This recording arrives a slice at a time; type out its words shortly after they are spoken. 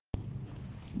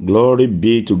Glory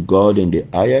be to God in the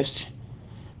highest.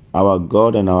 Our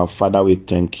God and our Father, we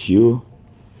thank you.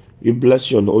 We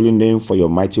bless your holy name for your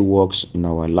mighty works in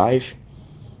our life.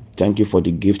 Thank you for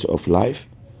the gift of life.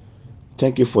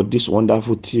 Thank you for this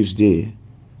wonderful Tuesday,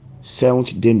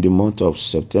 7th day in the month of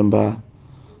September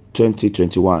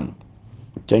 2021.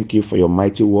 Thank you for your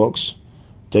mighty works.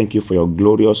 Thank you for your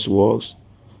glorious works.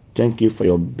 Thank you for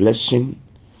your blessing.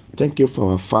 Thank you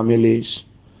for our families.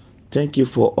 Thank you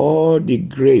for all the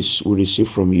grace we receive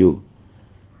from you.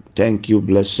 Thank you,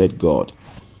 blessed God.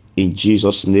 In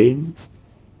Jesus' name,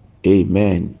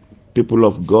 amen. People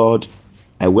of God,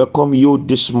 I welcome you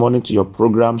this morning to your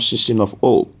program, Season of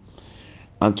Hope.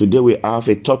 And today we have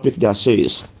a topic that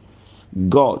says,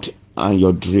 God and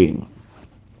your dream.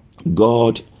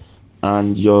 God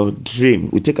and your dream.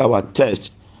 We take our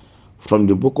text from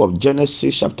the book of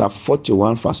Genesis chapter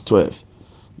 41 verse 12.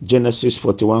 Genesis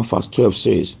 41 verse 12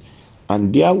 says,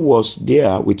 and there was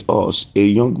there with us a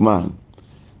young man,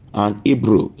 an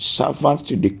Hebrew, servant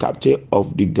to the captain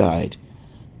of the guard,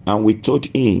 and we told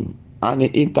him, and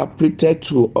he interpreted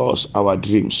to us our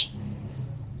dreams.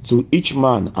 To each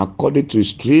man according to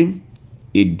his dream,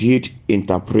 he did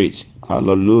interpret.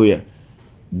 Hallelujah.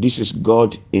 This is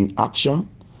God in action.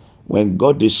 When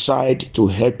God decides to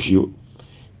help you,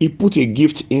 he put a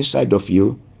gift inside of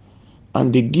you,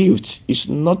 and the gift is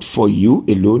not for you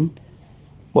alone,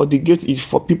 but the gift is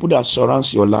for people that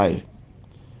surrounds your life.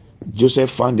 Joseph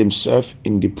found himself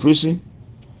in the prison.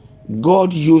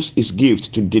 God used his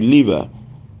gift to deliver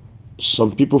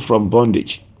some people from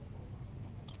bondage.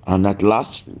 And at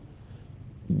last,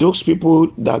 those people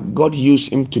that God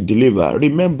used him to deliver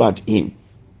remembered him,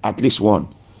 at least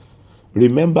one.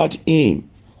 Remembered him,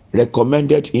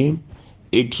 recommended him,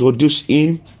 introduced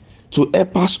him to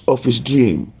help us of his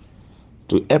dream,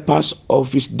 to help us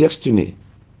of his destiny.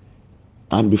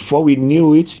 And before we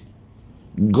knew it,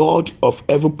 God of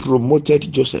heaven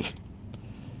promoted Joseph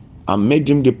and made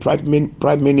him the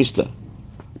prime minister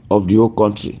of the whole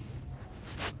country.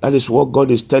 That is what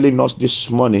God is telling us this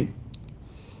morning,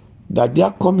 that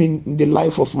there coming in the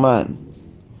life of man,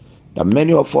 that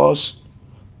many of us,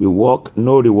 we work,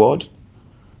 no reward,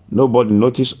 nobody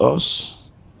notice us,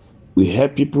 we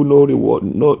help people, no reward,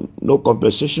 no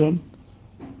compensation,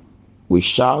 we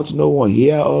shout, no one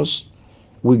hear us,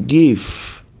 we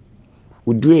give,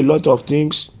 we do a lot of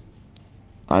things,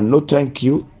 and no thank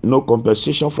you, no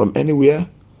compensation from anywhere.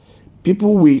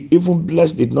 People we even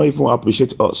bless did not even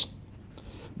appreciate us.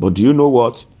 But do you know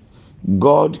what?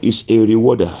 God is a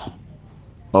rewarder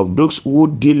of those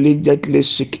who diligently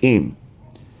seek him.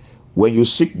 When you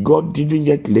seek God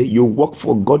diligently, you work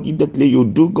for God diligently, you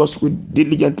do God's will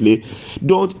diligently,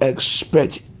 don't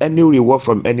expect any reward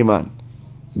from any man.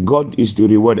 God is the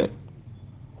rewarder.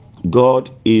 God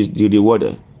is the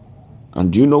rewarder.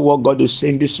 And do you know what God is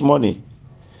saying this morning?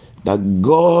 That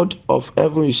God of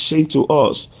heaven is saying to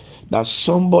us that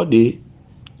somebody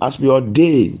has been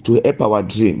ordained to help our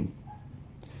dream.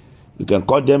 You can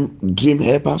call them dream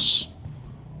helpers.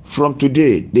 From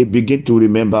today, they begin to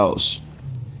remember us.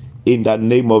 In the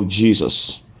name of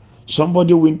Jesus.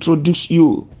 Somebody will introduce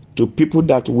you to people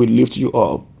that will lift you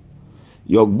up.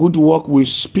 Your good work will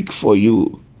speak for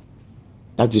you.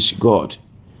 That is God.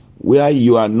 Where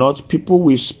you are not, people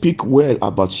will speak well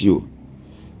about you.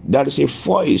 There is a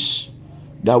voice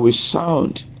that will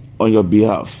sound on your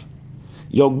behalf.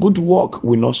 Your good work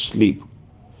will not sleep.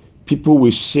 People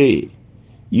will say,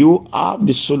 you have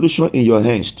the solution in your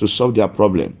hands to solve their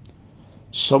problem.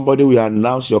 Somebody will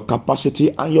announce your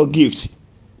capacity and your gift.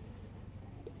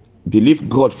 Believe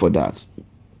God for that.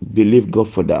 Believe God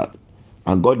for that.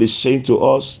 And God is saying to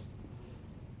us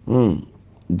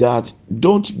that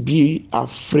don't be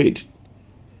afraid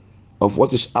of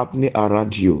what is happening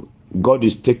around you. God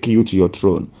is taking you to your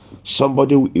throne.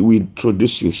 Somebody will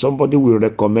introduce you. Somebody will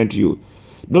recommend you.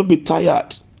 Don't be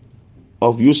tired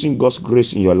of using God's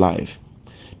grace in your life.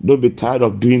 Don't be tired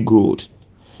of doing good.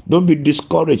 Don't be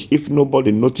discouraged if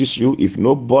nobody notices you, if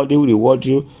nobody will reward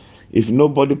you, if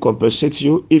nobody compensates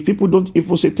you, if people don't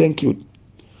even say thank you.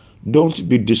 Don't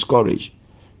be discouraged.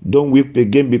 Don't weep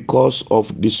again because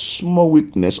of the small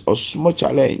weakness or small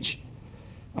challenge.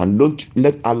 And don't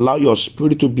allow your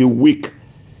spirit to be weak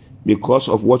because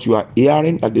of what you are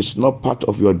hearing that is not part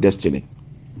of your destiny.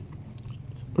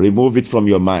 Remove it from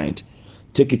your mind.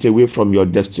 Take it away from your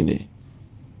destiny.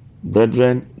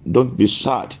 Brethren, don't be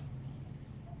sad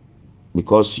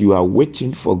because you are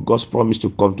waiting for God's promise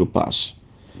to come to pass.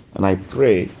 And I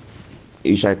pray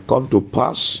it shall come to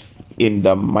pass in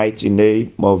the mighty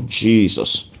name of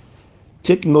Jesus.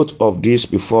 Take note of this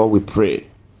before we pray.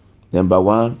 Number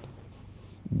one,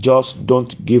 just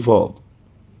don't give up.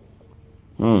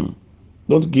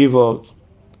 Don't give up.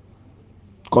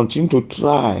 Continue to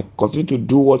try. Continue to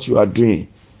do what you are doing,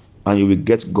 and you will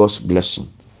get God's blessing.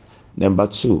 Number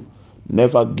 2,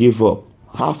 never give up.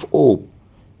 Have hope.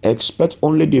 Expect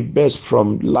only the best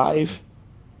from life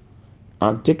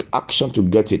and take action to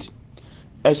get it.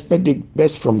 Expect the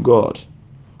best from God,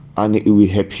 and it will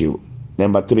help you.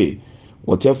 Number 3,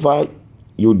 whatever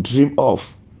you dream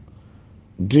of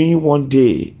doing one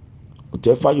day,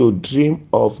 whatever you dream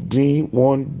of doing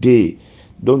one day,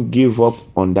 don't give up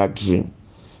on that dream,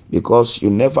 because you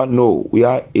never know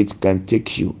where it can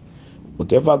take you.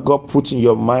 Whatever God puts in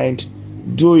your mind,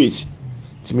 do it.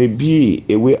 It may be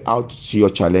a way out to your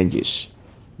challenges.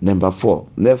 Number 4,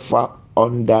 never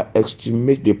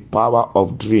underestimate the power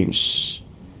of dreams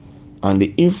and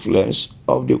the influence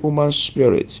of the human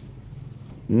spirit.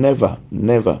 Never,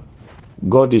 never.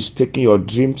 God is taking your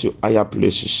dream to higher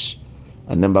places.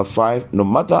 And number 5, no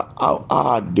matter how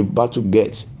hard the battle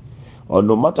gets, or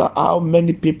no matter how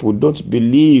many people don't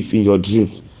believe in your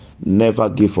dreams, never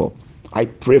give up. I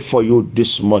pray for you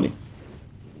this morning.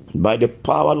 By the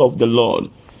power of the Lord,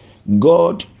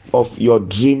 God of your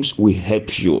dreams will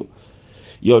help you.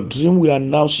 Your dream will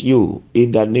announce you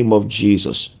in the name of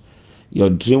Jesus. Your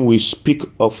dream will speak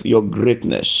of your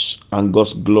greatness and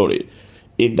God's glory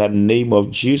in the name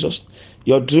of Jesus.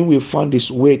 Your dream will find its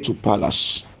way to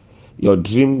palace. Your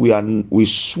dream will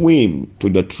swim to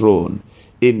the throne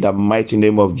in the mighty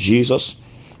name of Jesus.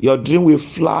 Your dream will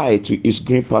fly to its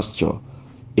green pasture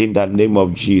in the name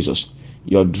of Jesus.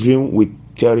 Your dream will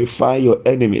terrify your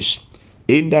enemies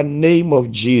in the name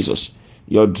of Jesus.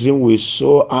 Your dream will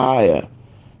soar higher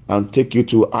and take you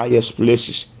to highest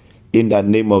places in the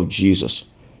name of Jesus.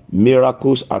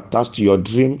 Miracles attached to your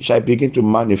dream shall begin to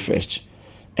manifest.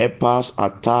 Helpers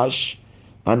attached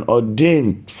and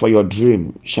ordained for your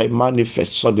dream shall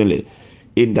manifest suddenly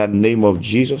in the name of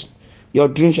Jesus. Your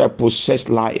dream shall possess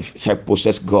life, shall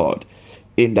possess God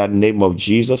in the name of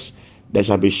Jesus. There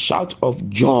shall be shout of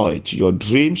joy to your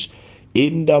dreams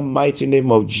in the mighty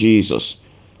name of Jesus.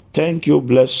 Thank you,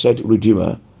 blessed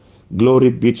Redeemer. Glory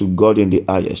be to God in the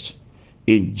highest.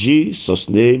 In Jesus'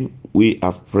 name we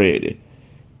have prayed.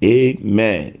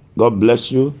 Amen. God bless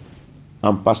you.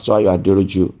 I'm Pastor Ayo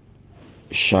Aderoju.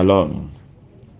 Shalom.